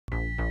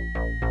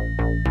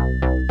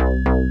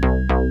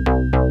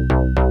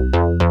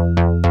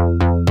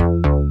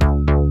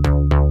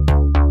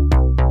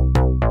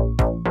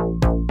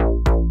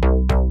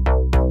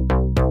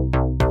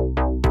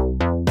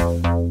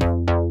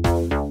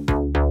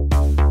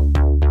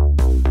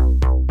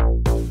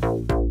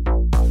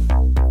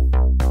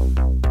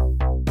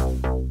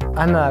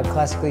I'm a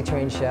classically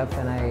trained chef,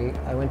 and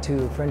I went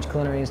to French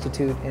Culinary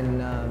Institute in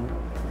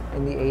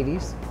the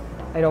 80s.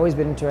 I'd always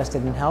been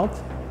interested in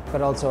health,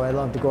 but also I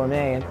loved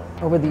gourmet. And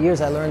over the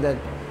years I learned that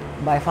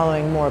by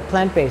following a more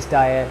plant-based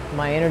diet,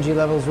 my energy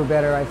levels were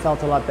better, I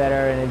felt a lot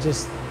better, and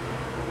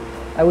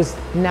I was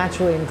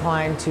naturally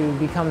inclined to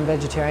become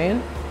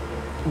vegetarian,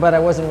 but I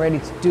wasn't ready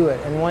to do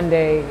it. And one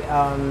day,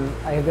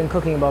 I had been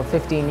cooking about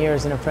 15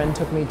 years, and a friend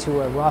took me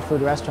to a raw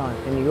food restaurant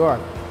in New York.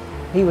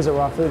 He was a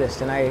raw foodist,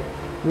 and I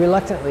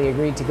reluctantly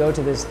agreed to go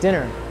to this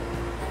dinner,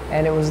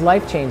 and it was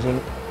life-changing.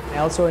 I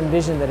also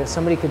envisioned that if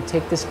somebody could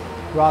take this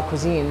raw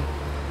cuisine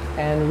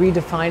and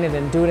redefine it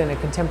and do it in a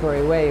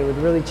contemporary way, it would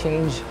really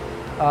change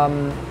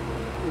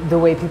the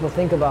way people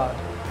think about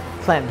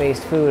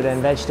plant-based food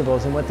and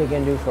vegetables and what they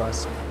can do for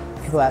us.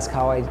 People ask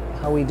how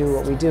we do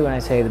what we do, and I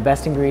say the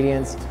best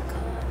ingredients,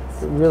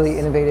 really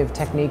innovative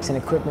techniques and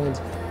equipment,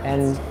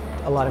 and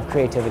a lot of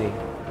creativity.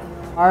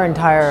 Our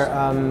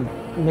entire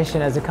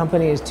mission as a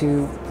company is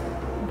to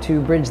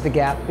bridge the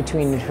gap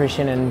between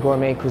nutrition and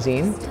gourmet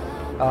cuisine.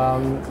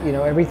 You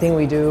know, everything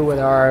we do with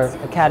our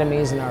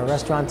academies and our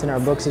restaurants and our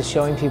books is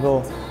showing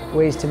people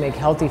ways to make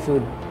healthy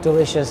food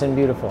delicious and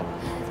beautiful.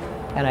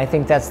 And I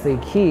think that's the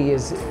key,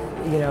 is,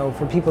 you know,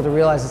 for people to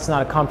realize it's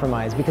not a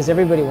compromise, because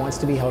everybody wants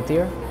to be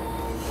healthier,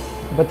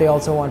 but they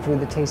also want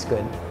food that tastes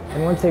good.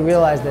 And once they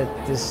realize that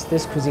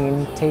this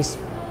cuisine tastes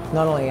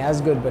not only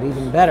as good but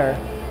even better,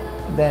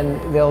 then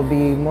they'll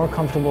be more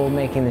comfortable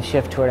making the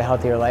shift toward a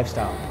healthier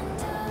lifestyle.